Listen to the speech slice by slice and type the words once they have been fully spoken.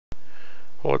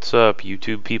What's up,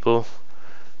 YouTube people?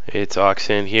 It's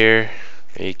Oxen here,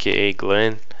 aka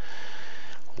Glenn.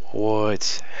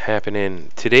 What's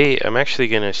happening? Today I'm actually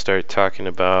going to start talking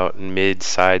about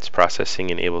mid-sides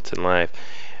processing in Ableton Live.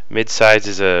 Mid-sides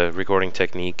is a recording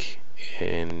technique,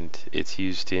 and it's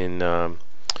used in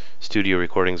studio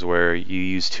recordings where you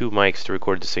use two mics to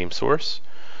record the same source.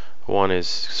 One is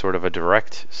sort of a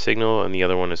direct signal and the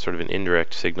other one is sort of an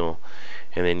indirect signal,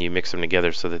 and then you mix them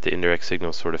together so that the indirect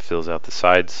signal sort of fills out the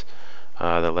sides,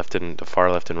 the far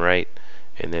left and right,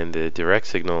 and then the direct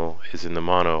signal is in the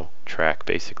mono track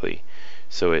basically.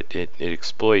 So it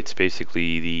exploits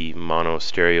basically the mono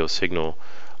stereo signal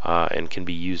and can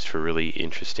be used for really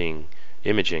interesting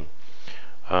imaging.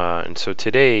 And so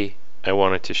today I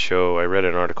wanted to show, I read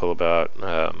an article about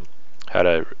how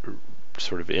to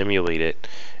sort of emulate it,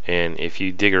 and if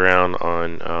you dig around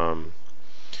on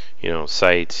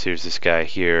sites, here's this guy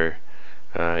here,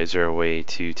 is there a way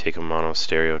to take a mono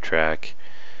stereo track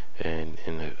and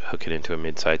hook it into a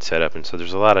mid-side setup? And so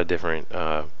there's a lot of different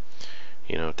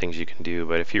things you can do,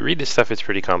 but if you read this stuff, it's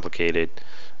pretty complicated,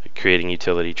 like creating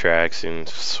utility tracks and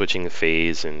switching the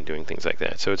phase and doing things like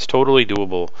that. So it's totally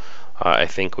doable, I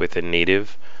think, with the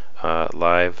native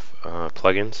live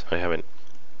plugins. I haven't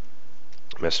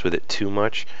messed with it too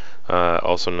much.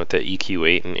 Also note that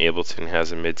EQ8 in Ableton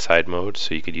has a mid-side mode,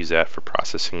 so you could use that for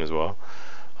processing as well,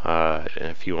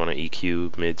 if you want to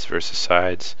EQ mids versus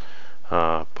sides.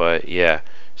 But yeah,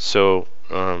 so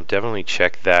definitely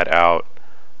check that out.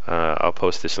 I'll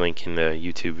post this link in the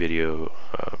YouTube video,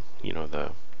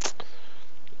 the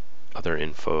other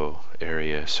info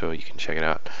area, so you can check it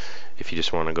out if you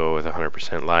just want to go with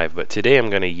 100% live. But today I'm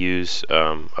going to use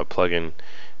a plugin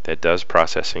that does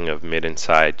processing of mid and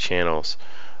side channels,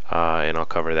 and I'll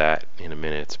cover that in a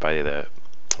minute. It's by the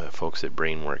folks at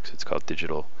Brainworx. It's called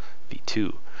Digital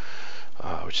V2,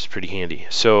 which is pretty handy.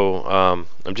 So I'm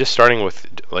just starting with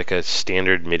like a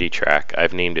standard MIDI track.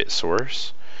 I've named it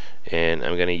Source, and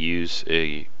I'm going to use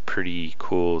a pretty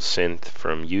cool synth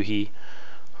from Yuhi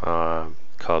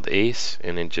called Ace,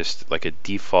 and then just like a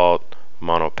default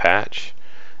mono patch.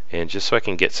 And just so I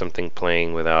can get something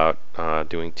playing without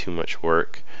doing too much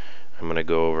work, I'm going to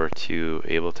go over to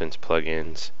Ableton's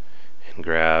plugins and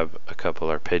grab a couple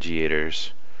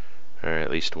arpeggiators, or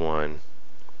at least one,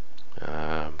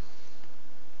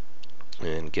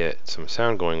 and get some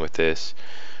sound going with this.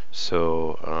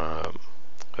 So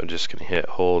I'm just going to hit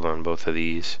hold on both of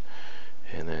these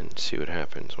and then see what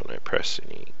happens when I press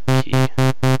any key.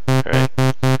 Alright.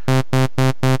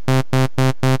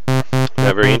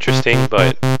 Not very interesting,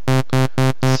 but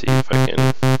let's see if I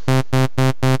can.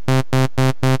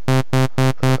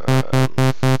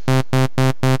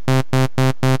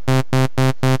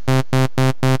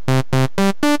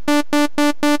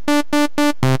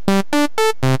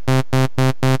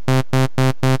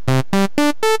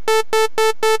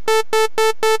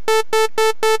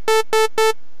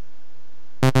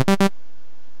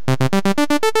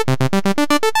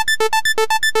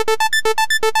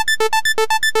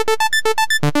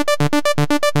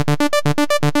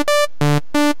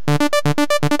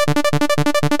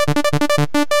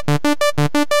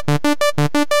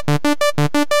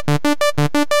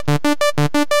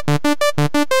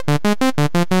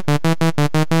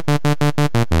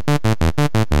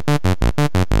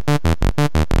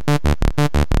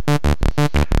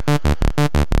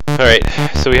 Alright,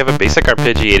 so we have a basic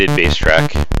arpeggiated bass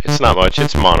track. It's not much,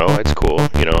 it's mono, it's cool.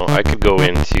 I could go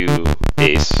into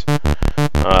Ace,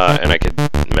 and I could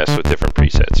mess with different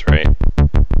presets, right?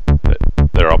 But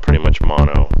they're all pretty much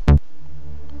mono.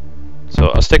 So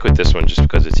I'll stick with this one just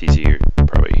because it's easier to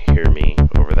probably hear me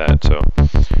over that, so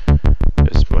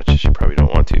as much as you probably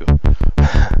don't want to.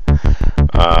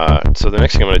 So the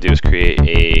next thing I'm going to do is create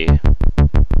a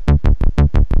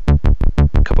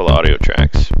couple of audio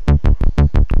tracks.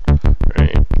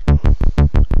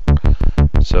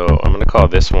 So I'm going to call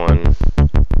this one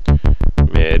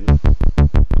mid, I'm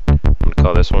going to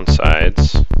call this one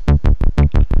sides,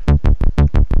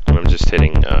 and I'm just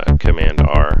hitting Command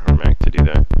R on Mac to do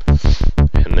that.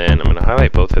 And then I'm going to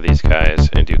highlight both of these guys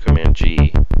and do Command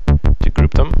G to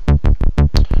group them.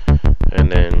 And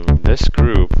then this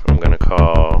group I'm going to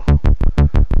call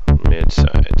mid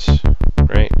sides,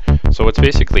 right? So what's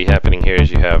basically happening here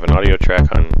is you have an audio track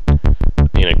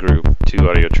in a group, two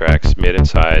audio tracks, mid and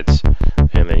sides,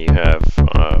 and then you have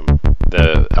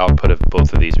the output of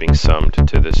both of these being summed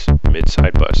to this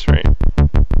mid-side bus, right?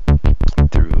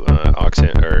 Through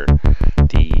Oxen or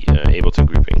the Ableton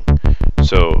grouping.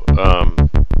 So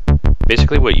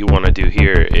basically what you want to do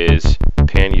here is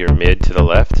pan your mid to the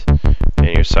left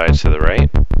and your sides to the right.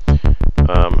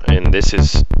 And this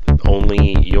is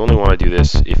you only want to do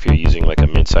this if you're using like a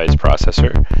mid-size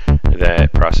processor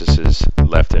that processes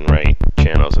left and right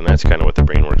channels, and that's kind of what the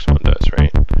Brainworx one does,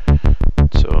 right?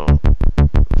 So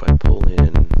if I pull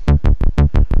in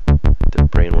the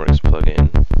Brainworx plugin,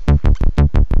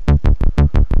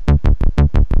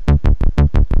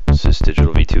 this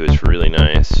Digital V2 is really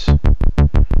nice,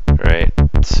 right?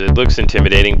 So it looks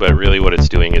intimidating, but really what it's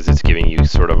doing is it's giving you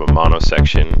sort of a mono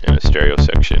section and a stereo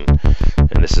section.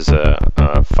 And this is a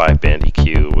 5-band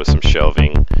EQ with some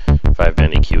shelving,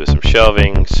 5-band EQ with some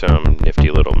shelving, some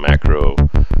nifty little macro,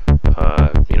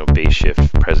 bass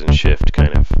shift, presence shift, kind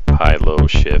of high-low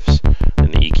shifts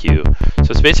in the EQ.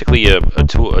 So it's basically a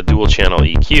dual channel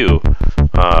EQ,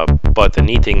 but the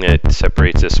neat thing that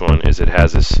separates this one is it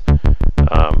has this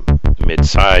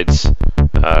mid-sides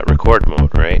record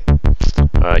mode, right?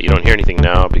 You don't hear anything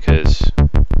now because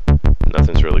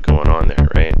nothing's really going on there,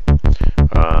 right?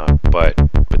 But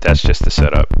that's just the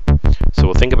setup. So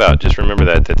we'll think about, just remember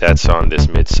that's on this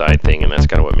mid-side thing, and that's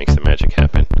kind of what makes the magic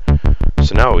happen.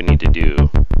 So now what we need to do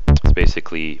is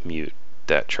basically mute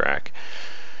that track.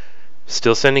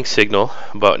 Still sending signal,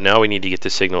 but now we need to get the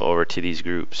signal over to these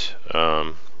groups.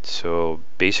 So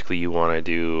basically you want to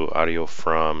do audio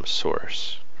from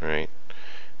source, right?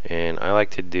 And I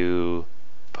like to do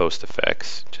post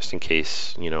effects just in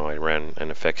case, I ran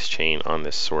an effects chain on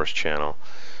this source channel.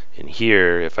 And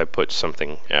here, if I put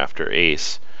something after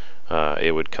Ace,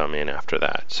 it would come in after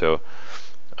that. So,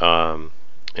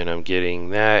 and I'm getting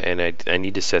that, and I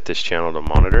need to set this channel to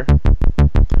monitor.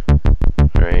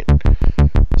 All right.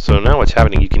 So now what's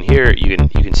happening? You can hear, you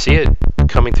can see it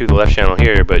coming through the left channel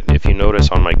here, but if you notice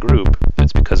on my group,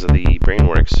 it's because of the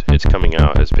Brainworx. It's coming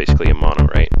out as basically a mono,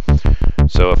 right?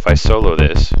 So if I solo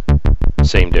this,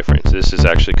 same difference. This is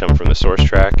actually coming from the source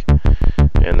track,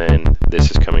 and then this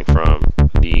is coming from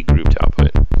the grouped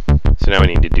output. So now we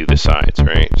need to do the sides,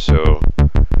 right? So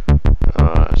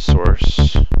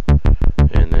source,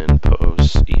 and then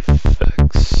post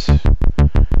effects,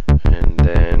 and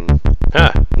then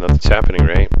nothing's happening,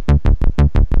 right?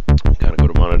 You gotta go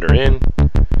to monitor in,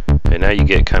 and now you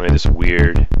get kind of this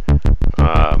weird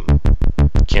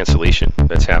cancellation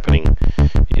that's happening.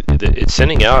 It's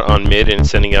sending out on mid and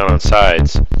it's sending out on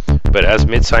sides, but as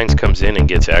mid signs comes in and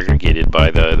gets aggregated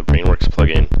by the Brainworx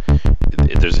plugin,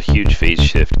 there's a huge phase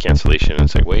shift cancellation.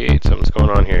 It's like, wait, something's going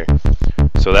on here.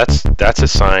 So that's a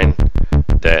sign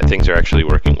that things are actually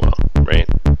working well, right?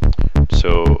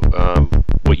 So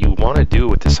what you want to do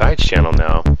with the sides channel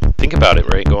now, think about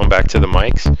it, right? Going back to the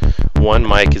mics, one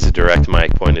mic is a direct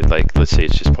mic pointed, like, let's say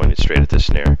it's just pointed straight at the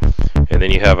snare, and then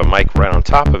you have a mic right on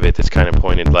top of it that's kind of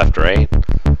pointed left, right,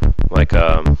 like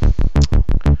a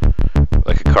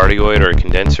cardioid or a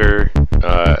condenser,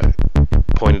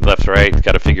 pointed left, right.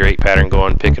 Got a figure 8 pattern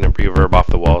going, picking up reverb off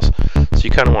the walls. So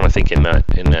you kind of want to think in that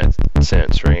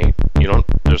sense, right?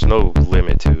 There's no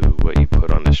limit to what you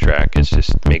put on this track. It's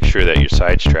just make sure that your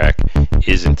sides track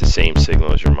isn't the same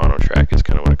signal as your mono track. Is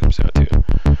kind of what it comes down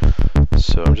to.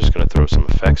 So I'm just going to throw some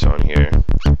effects on here,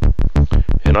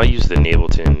 and I'll use the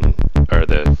Ableton or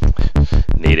the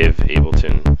native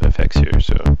Ableton effects here.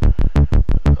 So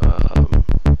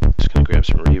just going to grab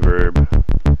some reverb.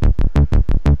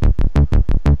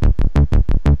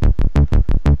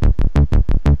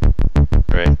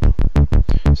 Right.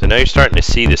 So now you're starting to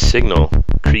see the signal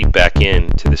creep back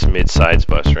into this mid-sides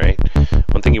bus, right?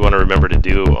 One thing you want to remember to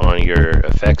do on your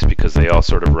effects, because they all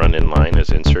sort of run in line as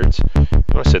inserts, you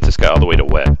want to set this guy all the way to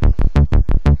wet.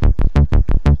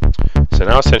 So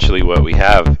now essentially what we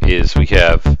have is we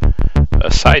have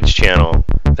a sides channel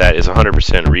that is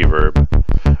 100% reverb,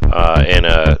 and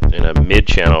a mid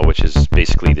channel which is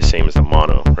basically the same as the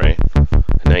mono, right?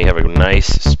 And now you have a nice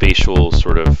spatial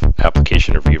sort of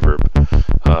application of reverb,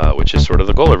 which is sort of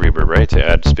the goal of reverb, right? To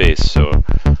add space. So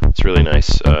it's really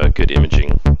nice, good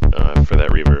imaging for that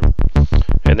reverb.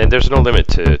 And then there's no limit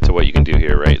to what you can do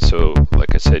here, right? So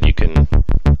like I said, you can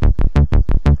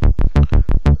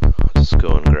I'll just go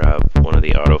and grab one of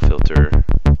the auto filter.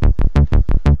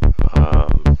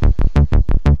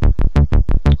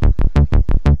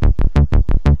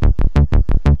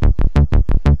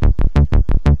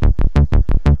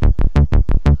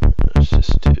 Let's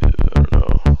just do, I don't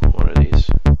know, one of these.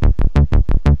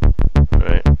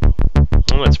 Alright.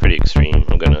 Well, that's pretty extreme.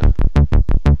 I'm gonna.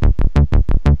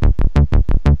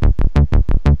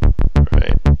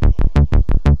 Right.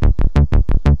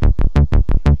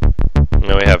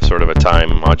 Now we have sort of a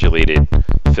time modulated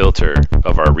filter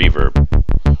of our reverb,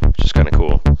 which is kind of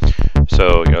cool.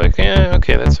 So you're like, yeah,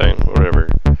 okay, that's fine, whatever.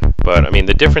 But I mean,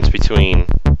 the difference between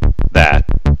that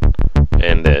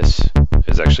and this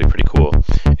is actually pretty cool,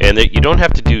 and that you don't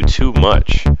have to do too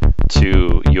much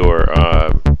to your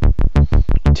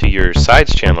your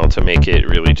sides channel to make it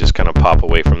really just kind of pop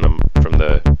away from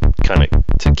the kind of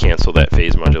to cancel that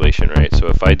phase modulation, right? So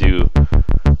if I do,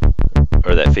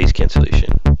 or that phase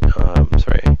cancellation,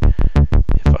 sorry,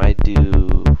 if I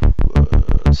do,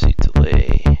 let's see,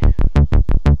 delay.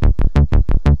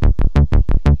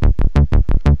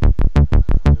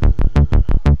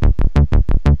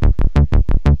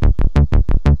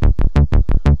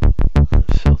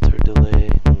 Filter delay.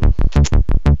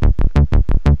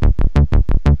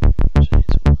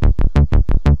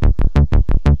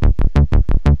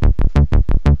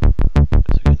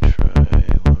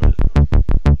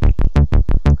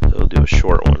 It'll do a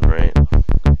short one, right?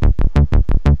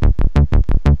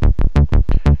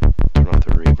 Turn off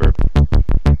the reverb.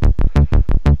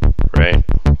 Right?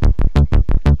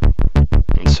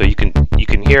 And so you can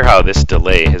hear how this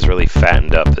delay has really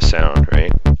fattened up the sound,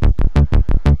 right?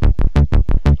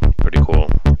 Pretty cool.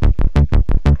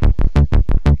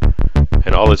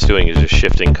 And all it's doing is just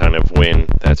shifting kind of when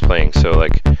that's playing. So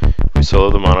like if we solo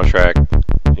the mono track,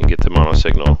 you get the mono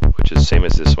signal, which is the same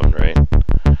as this one, right?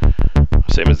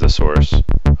 Same as the source,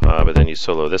 but then you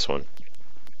solo this one,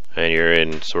 and you're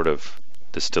in sort of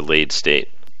this delayed state.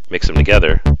 Mix them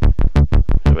together,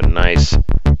 have a nice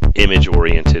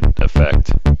image-oriented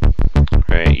effect.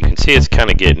 Right? You can see it's kind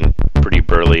of getting pretty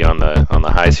burly on the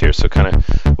highs here. So kind of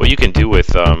what you can do with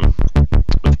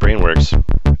Brainworx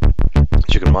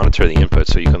is you can monitor the input,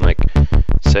 so you can like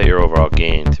set your overall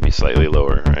gain to be slightly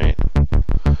lower, right?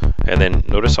 And then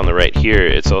notice on the right here,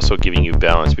 it's also giving you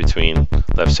balance between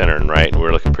left, center, and right. And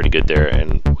we're looking pretty good there,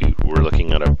 and we're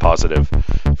looking at a positive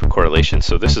for correlation.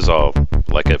 So this is all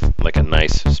like a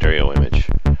nice stereo image,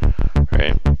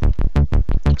 right?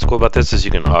 What's cool about this is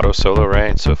you can auto solo,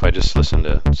 right? So if I just listen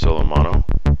to solo mono,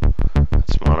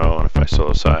 that's mono, and if I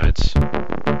solo sides,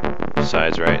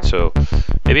 right? So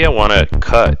maybe I want to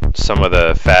cut some of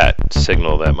the fat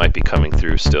signal that might be coming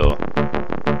through still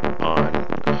on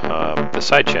the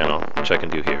side channel, which I can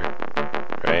do here,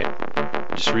 right?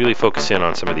 Just really focus in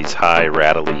on some of these high,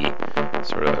 rattly,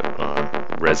 sort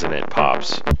of resonant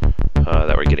pops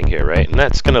that we're getting here, right? And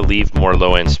that's going to leave more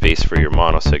low-end space for your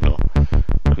mono signal.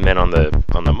 And then on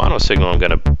the mono signal, I'm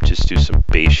going to just do some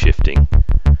bass shifting,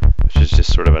 which is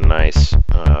just sort of a nice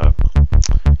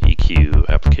EQ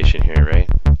application here, right?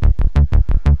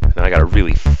 And then I got a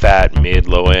really fat mid,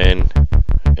 low end,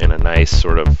 and a nice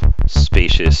sort of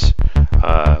spacious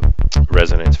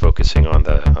resonance focusing on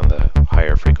the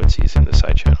higher frequencies in the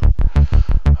side channel.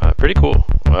 Pretty cool.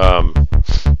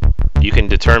 You can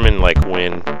determine like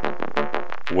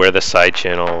where the side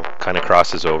channel kind of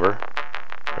crosses over,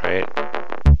 right?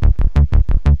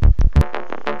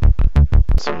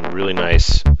 Some really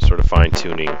nice sort of fine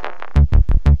tuning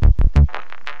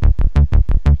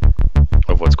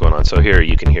of what's going on. So here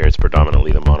you can hear it's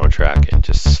predominantly the mono track and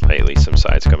just slightly some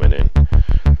sides coming in.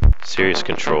 Serious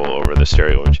control over the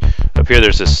stereo image. Up here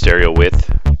there's this stereo width,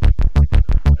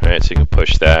 right? So you can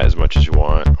push that as much as you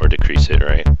want or decrease it,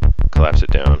 right? Collapse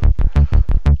it down.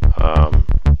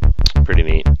 Pretty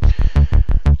neat.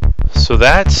 So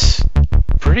that's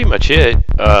pretty much it.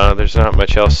 There's not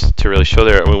much else to really show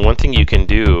there. I mean, one thing you can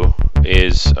do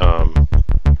is, you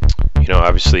know,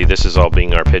 obviously this is all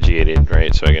being arpeggiated,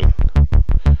 right? So I can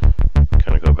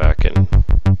kind of go back and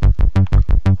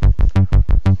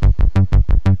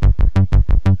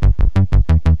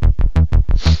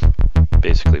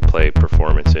basically play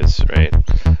performances, right?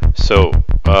 So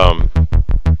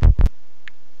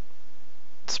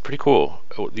it's pretty cool.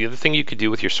 The other thing you could do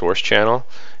with your source channel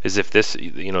is if this,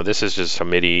 you know, this is just a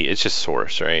MIDI, it's just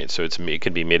source, right? So it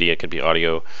could be MIDI, it could be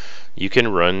audio. You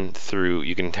can run through,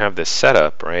 you can have this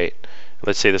setup, right?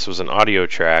 Let's say this was an audio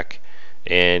track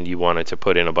and you wanted to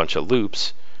put in a bunch of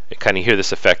loops and kind of hear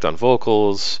this effect on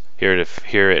vocals, hear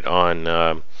it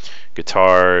on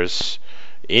guitars,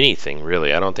 anything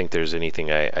really. I don't think there's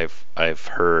anything I've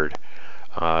heard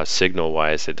signal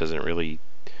wise that doesn't really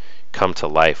come to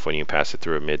life when you pass it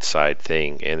through a mid-side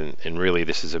thing. And really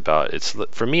this is about, it's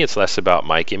for me it's less about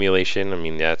mic emulation. I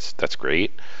mean that's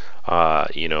great.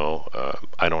 You know,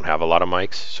 I don't have a lot of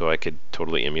mics, so I could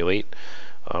totally emulate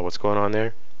what's going on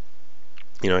there.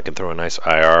 You know, I can throw a nice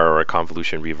IR or a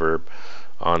convolution reverb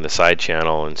on the side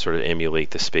channel and sort of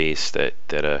emulate the space that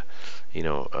you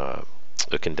know,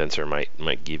 a condenser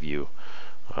might give you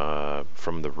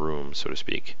from the room, so to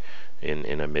speak,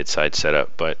 in a mid-side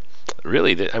setup. But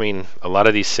really, I mean, a lot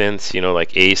of these synths, you know,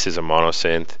 like Ace is a mono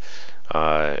synth.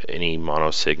 Any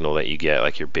mono signal that you get,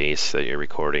 like your bass that you're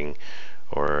recording,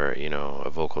 or you know, a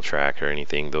vocal track or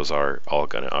anything, those are all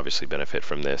going to obviously benefit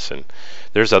from this. And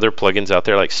there's other plugins out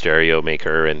there like Stereo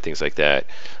Maker and things like that,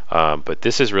 but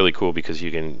this is really cool because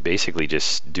you can basically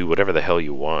just do whatever the hell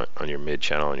you want on your mid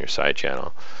channel and your side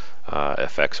channel,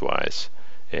 effects wise,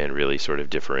 and really sort of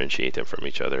differentiate them from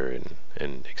each other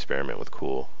and experiment with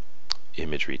cool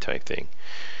imagery type thing.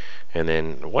 And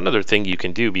then one other thing you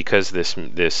can do, because this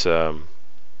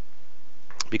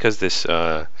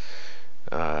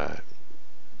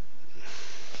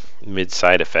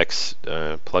mid-side effects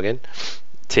plugin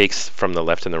takes from the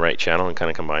left and the right channel and kind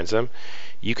of combines them,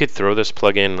 you could throw this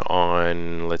plugin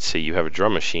on, let's say you have a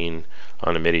drum machine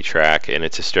on a MIDI track and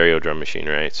it's a stereo drum machine,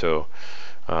 right? So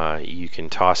you can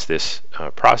toss this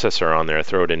processor on there,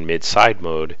 throw it in mid-side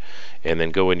mode, and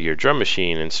then go into your drum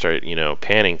machine and start, you know,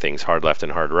 panning things hard left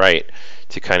and hard right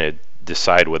to kind of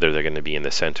decide whether they're going to be in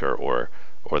the center or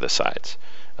the sides.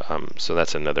 So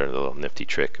that's another little nifty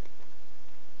trick,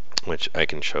 which I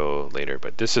can show later.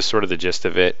 But this is sort of the gist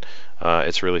of it.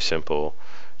 It's really simple.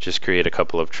 Just create a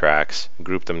couple of tracks,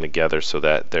 group them together so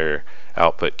that their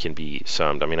output can be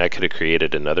summed. I mean, I could have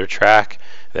created another track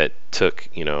that took,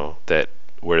 you know, that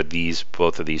where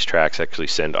both of these tracks actually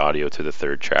send audio to the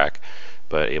third track,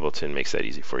 but Ableton makes that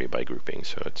easy for you by grouping.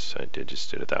 So I just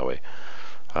did it that way.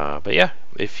 But yeah,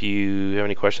 if you have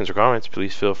any questions or comments,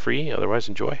 please feel free. Otherwise,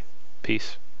 enjoy.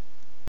 Peace.